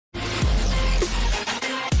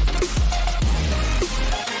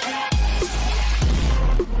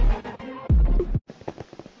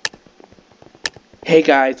Hey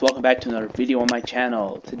guys, welcome back to another video on my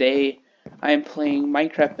channel. Today, I am playing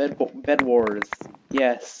Minecraft Bed Wars.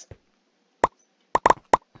 Yes.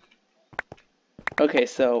 Okay,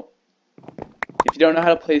 so, if you don't know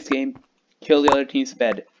how to play this game, kill the other team's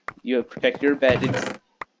bed. You protect your bed.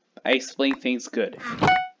 I explain things good.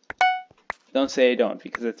 Don't say I don't,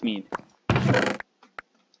 because that's mean.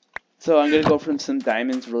 So, I'm gonna go from some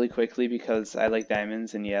diamonds really quickly, because I like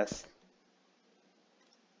diamonds, and yes.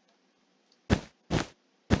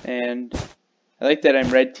 And I like that I'm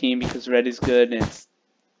red team because red is good and it's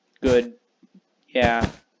good. Yeah.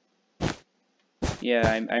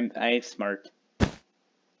 Yeah, I'm smart.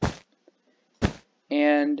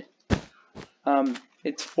 And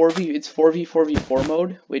it's 4v4v4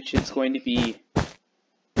 mode, which is going to be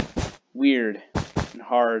weird and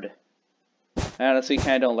hard. I honestly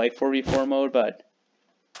kind of don't like 4v4 mode, but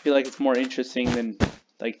I feel like it's more interesting than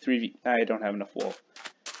like 3v. I don't have enough wool.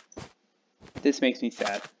 This makes me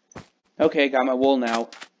sad. Okay, I got my wool now.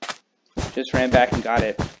 Just ran back and got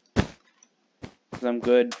it. Because I'm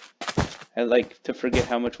good. I like to forget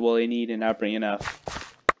how much wool I need and not bring enough.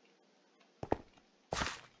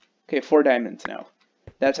 Okay, 4 diamonds now.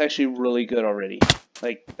 That's actually really good already.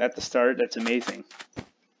 Like, at the start, that's amazing.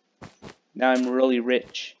 Now I'm really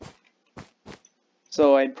rich.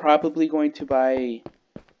 So I'm probably going to buy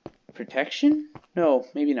protection? No,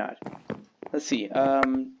 maybe not. Let's see.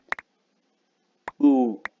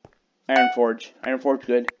 Ooh. Iron Forge. Iron Forge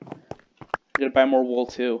good. I'm gonna buy more wool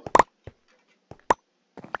too.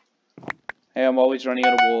 Hey, I'm always running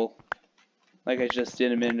out of wool. Like I just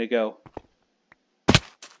did a minute ago.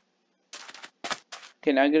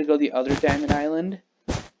 Okay, now I'm gonna go to the other diamond island.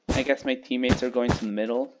 I guess my teammates are going to the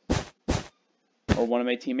middle. Or one of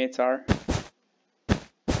my teammates are.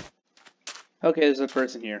 Okay, there's a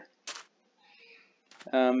person here.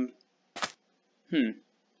 You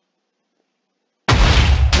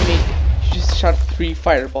just shot 3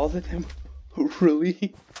 fireballs at him?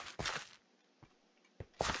 Really?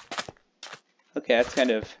 Okay, that's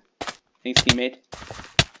kind of... Thanks, teammate.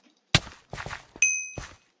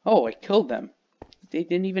 Oh, I killed them. They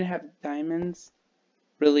didn't even have diamonds?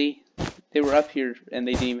 Really? They were up here and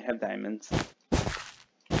they didn't even have diamonds.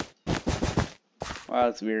 Wow,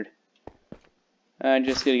 that's weird. I'm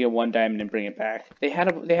just gonna get 1 diamond and bring it back. They had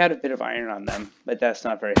a bit of iron on them, but that's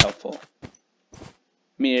not very helpful. I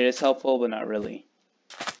mean, it is helpful, but not really.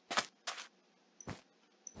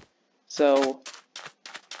 So,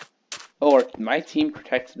 oh, my team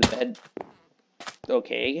protected the bed.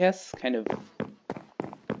 Okay, I guess. Kind of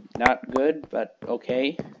not good, but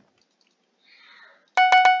okay.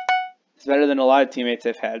 It's better than a lot of teammates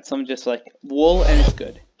I've had. Some just like wool and it's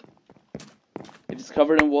good. If it's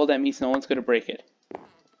covered in wool, that means no one's gonna break it.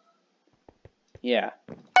 Yeah.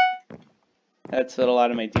 That's what a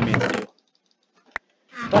lot of my teammates do.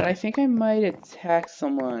 But I think I might attack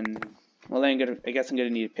someone. Well, then I guess I'm gonna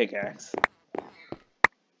need a pickaxe.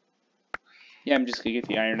 Yeah, I'm just gonna get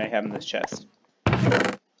the iron I have in this chest.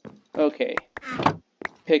 Okay.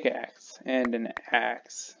 Pickaxe and an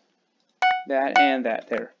axe. That and that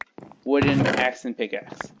there. Wooden axe and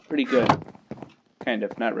pickaxe. Pretty good. Kind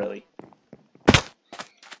of, not really. I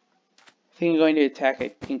think I'm going to attack,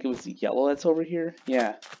 I think it was the yellow that's over here.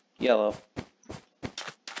 Yeah, yellow.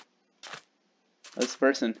 This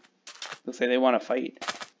person looks like they want to fight.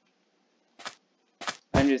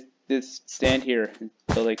 I'm just stand here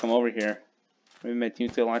until they come over here. Maybe my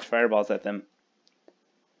team's gonna launch fireballs at them.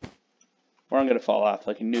 Or I'm gonna fall off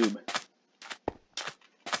like a noob.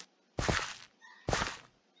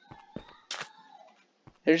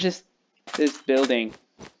 There's just this building.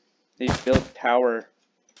 They built a tower.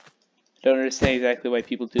 Don't understand exactly why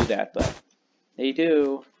people do that, but they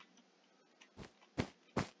do.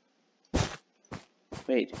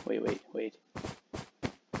 Wait.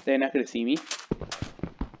 They're not gonna see me?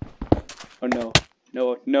 Oh no.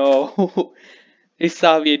 No. They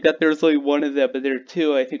saw me. I thought there was only one of them, but there were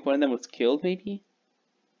 2. I think one of them was killed, maybe?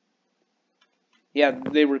 Yeah,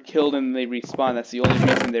 they were killed and they respawned. That's the only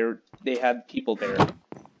reason they had people there.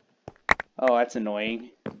 Oh, that's annoying.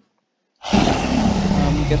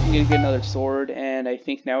 I guess I'm gonna get another sword, and I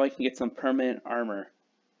think now I can get some permanent armor.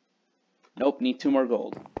 Nope, need 2 more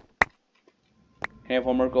gold. Can I have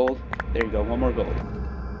 1 more gold? There you go, 1 more gold.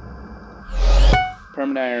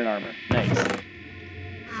 Permanent iron armor. Nice.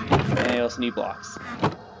 And I also need blocks.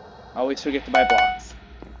 Always forget to buy blocks.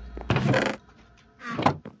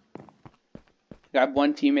 Got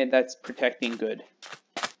 1 teammate that's protecting good.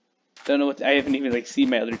 Don't know what I haven't even like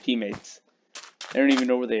seen my other teammates. I don't even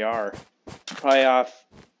know where they are. I'm probably off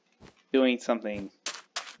doing something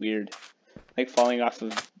weird. Like falling off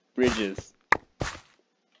of bridges.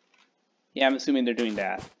 Yeah, I'm assuming they're doing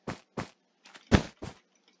that.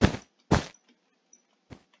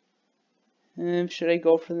 Should I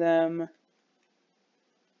go for them?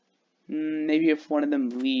 Maybe if one of them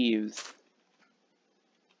leaves.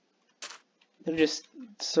 They're just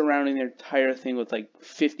surrounding their entire thing with like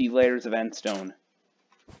 50 layers of endstone.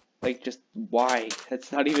 Like, just why?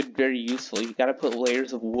 That's not even very useful. You gotta put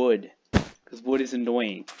layers of wood, because wood is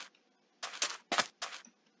annoying.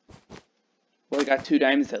 Well, I got 2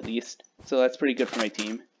 diamonds at least, so that's pretty good for my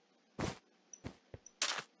team.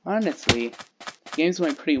 Honestly, the game's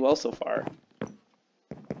going pretty well so far.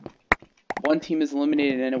 One team is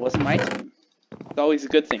eliminated and it wasn't my team. It's always a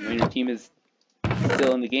good thing when your team is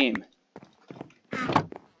still in the game.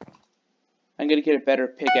 I'm gonna get a better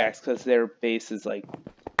pickaxe because their base is like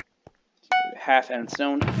half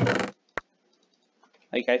endstone.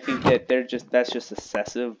 Like, I think that that's just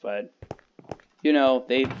excessive, but you know,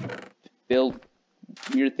 they build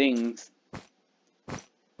weird things.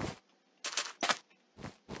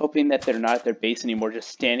 Hoping that they're not at their base anymore, just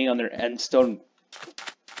standing on their endstone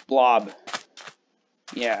blob.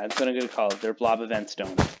 Yeah, that's what I'm gonna call it, their blob of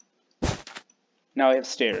endstone. Now I have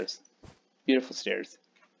stairs. Beautiful stairs.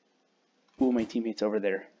 Ooh, my teammate's over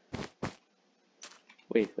there.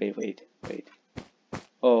 Wait.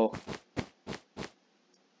 Oh.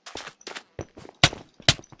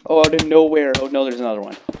 Oh, out of nowhere. Oh no, there's another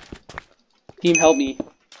one. Team, help me.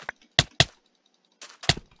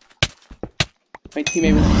 My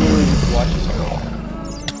teammate was literally just watching.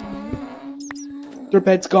 Their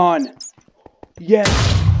bed's gone. Yes.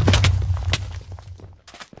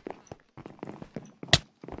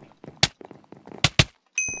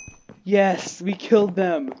 Yes, we killed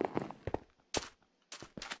them.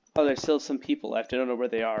 Oh, there's still some people left. I don't know where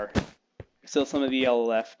they are. There's still some of the yellow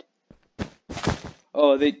left.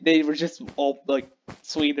 Oh, they were just all like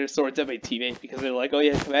swinging their swords at my teammate because they're like, oh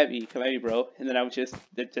yeah, come at me, bro. And then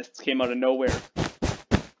it just came out of nowhere.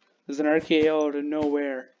 There's an RKO out of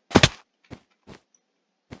nowhere.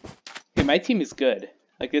 Okay, my team is good.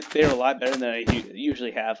 Like, they're a lot better than I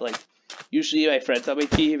usually have. Like, usually my friends on my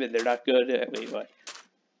team and they're not good. Wait, what?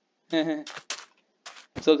 I'm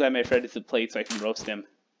so glad my friend is a plate so I can roast him.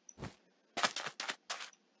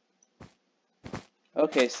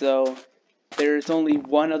 Okay, so there's only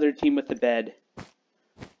one other team with the bed.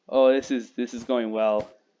 Oh, this is going well.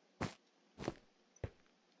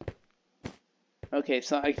 Okay,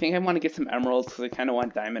 so I think I want to get some emeralds because I kind of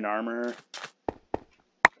want diamond armor.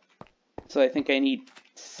 So I think I need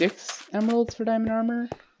 6 emeralds for diamond armor,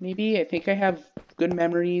 maybe? I think I have good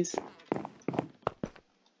memories.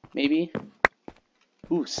 Maybe.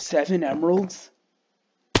 Ooh, 7 emeralds?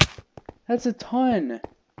 That's a ton!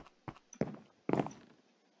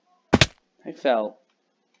 I fell.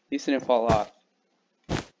 At least I didn't fall off.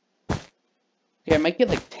 Okay, I might get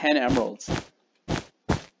like 10 emeralds.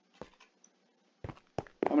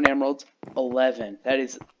 How many emeralds? 11. That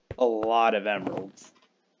is a lot of emeralds.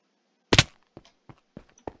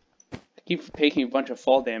 I keep taking a bunch of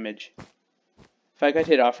fall damage. If I got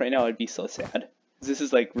hit off right now, I'd be so sad. This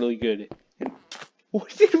is like really good. And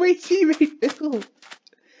what did my teammate build?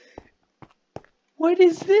 What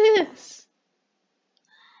is this?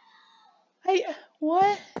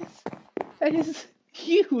 What? That is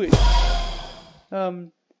huge.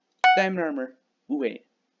 Diamond armor. Ooh, wait,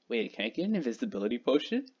 can I get an invisibility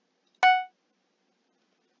potion?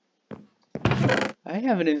 I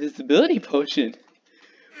have an invisibility potion.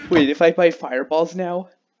 Wait, if I buy fireballs now?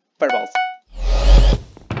 Fireballs.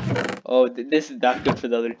 Oh, this is not good for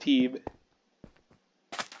the other team.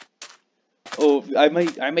 Oh, I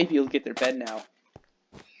might be able to get their bed now.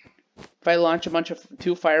 If I launch a bunch of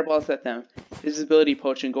 2 fireballs at them, invisibility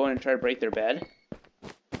potion, go in and try to break their bed.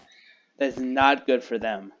 That's not good for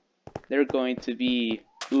them. They're going to be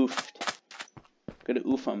oofed. Gonna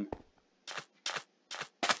oof them.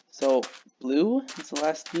 So, blue is the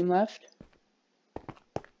last team left.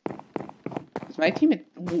 Is my team at,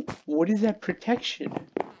 what is that protection?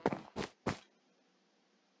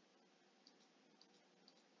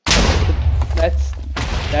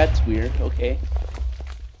 That's weird. Okay,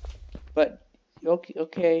 but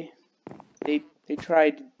okay. They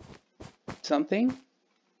tried something.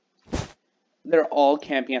 They're all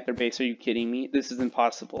camping at their base. Are you kidding me? This is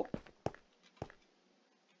impossible.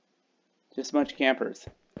 Just a bunch of campers.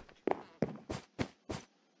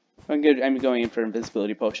 I'm good. I'm going in for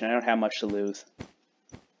invisibility potion. I don't have much to lose.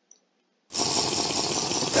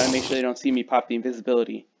 Just gotta make sure they don't see me pop the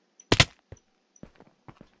invisibility.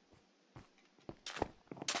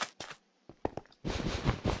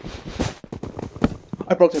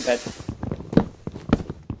 I broke their bed.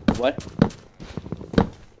 What?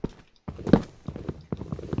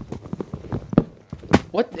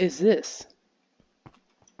 What is this?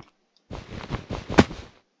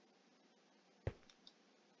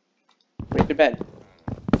 Break their bed.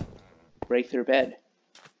 Break their bed.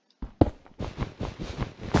 Break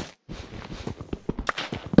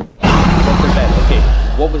their bed. Okay,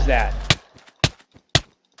 what was that?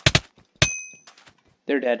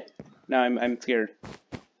 They're dead. Now I'm scared.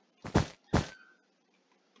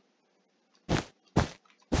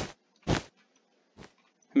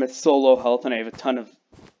 I'm at so low health and I have a ton of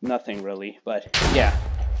nothing really, but yeah.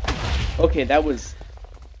 Okay, that was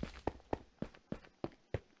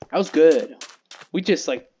good. We just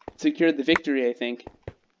like secured the victory, I think.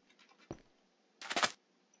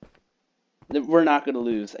 We're not gonna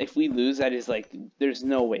lose. If we lose, that is like, there's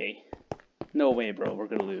no way. No way, bro, we're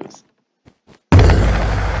gonna lose.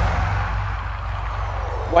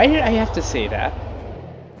 Why did I have to say that?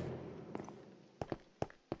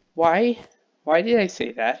 Why? Why did I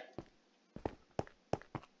say that?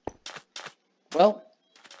 Well,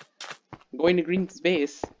 I'm going to Green's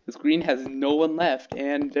base, because Green has no one left,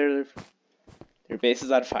 and their base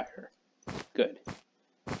is on fire. Good.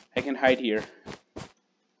 I can hide here.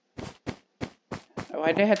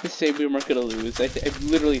 Why did I have to say we weren't going to lose? I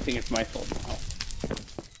literally think it's my fault now.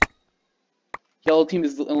 Yellow team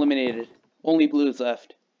is eliminated. Only blue is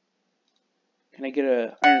left. Can I get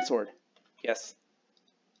an iron sword? Yes.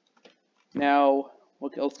 Now,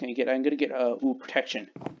 what else can I get? I'm gonna get protection.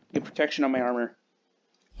 Get protection on my armor.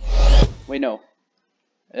 Wait, no.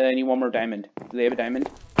 I need one more diamond. Do they have a diamond?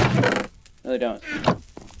 No, they don't.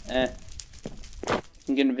 I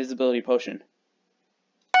can get an invisibility potion.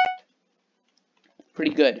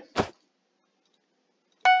 Pretty good.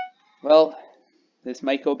 Well, this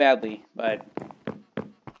might go badly, but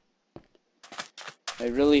I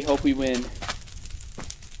really hope we win.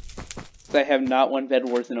 I have not won Bed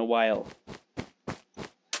Wars in a while.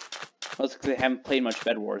 Mostly because I haven't played much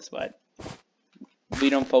Bed Wars, but we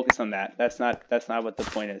don't focus on that. That's not what the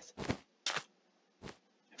point is.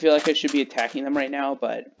 I feel like I should be attacking them right now,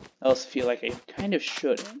 but I also feel like I kind of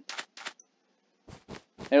shouldn't.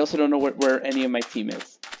 I also don't know where any of my team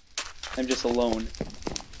is. I'm just alone.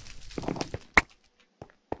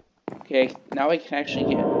 Okay, now I can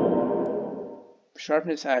actually get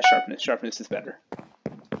sharpness. Sharpness is better.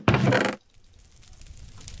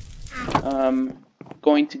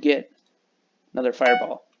 Going to get another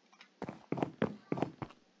fireball.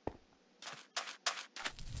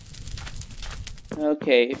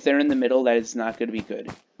 Okay, if they're in the middle, that is not going to be good.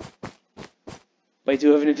 But I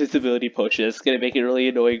do have an invisibility potion. It's going to make it really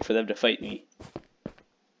annoying for them to fight me.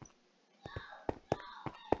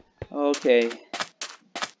 Okay.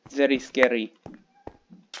 Very scary.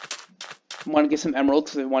 I want to get some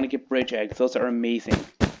emeralds because I want to get bridge eggs. Those are amazing.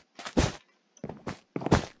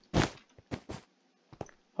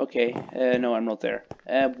 Okay, no emerald there.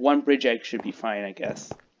 One bridge egg should be fine, I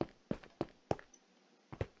guess.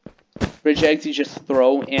 Bridge eggs you just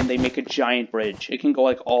throw and they make a giant bridge. It can go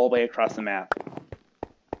like all the way across the map.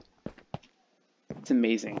 It's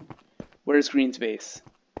amazing. Where's Green's base?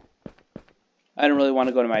 I don't really want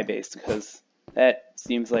to go to my base because that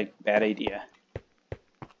seems like a bad idea.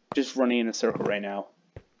 Just running in a circle right now.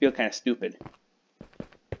 I feel kind of stupid.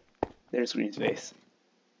 There's Green's base.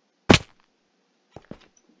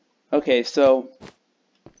 Okay, so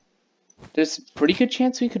there's a pretty good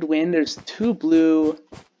chance we could win. There's 2 blue,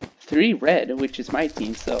 3 red, which is my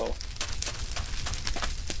team, so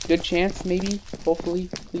good chance, maybe, hopefully,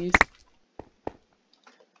 please.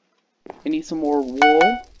 I need some more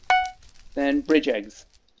wool, then bridge eggs.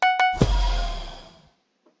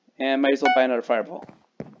 And might as well buy another fireball.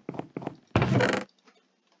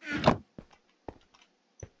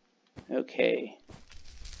 Okay.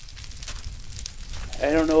 I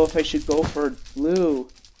don't know if I should go for blue.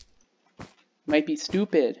 Might be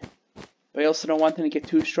stupid. But I also don't want them to get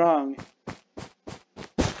too strong.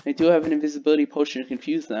 I do have an invisibility potion to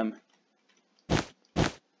confuse them.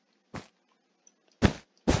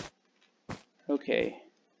 Okay.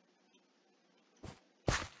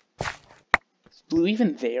 Is blue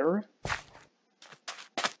even there?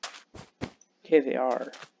 Okay, they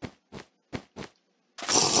are.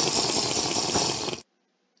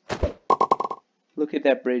 Look at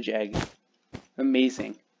that bridge egg.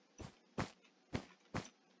 Amazing.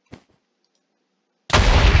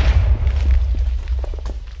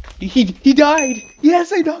 He died!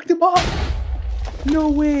 Yes, I knocked him off! No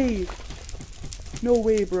way! No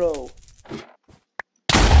way, bro.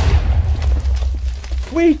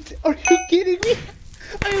 Wait, are you kidding me?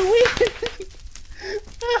 I win!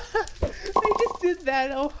 I just did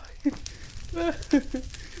that. Oh.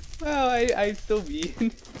 Wow, I'm so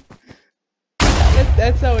mean.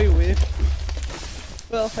 That's how I win.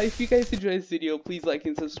 Well, if you guys enjoyed this video, please like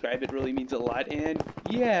and subscribe. It really means a lot. And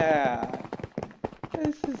yeah,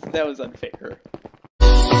 that was unfair.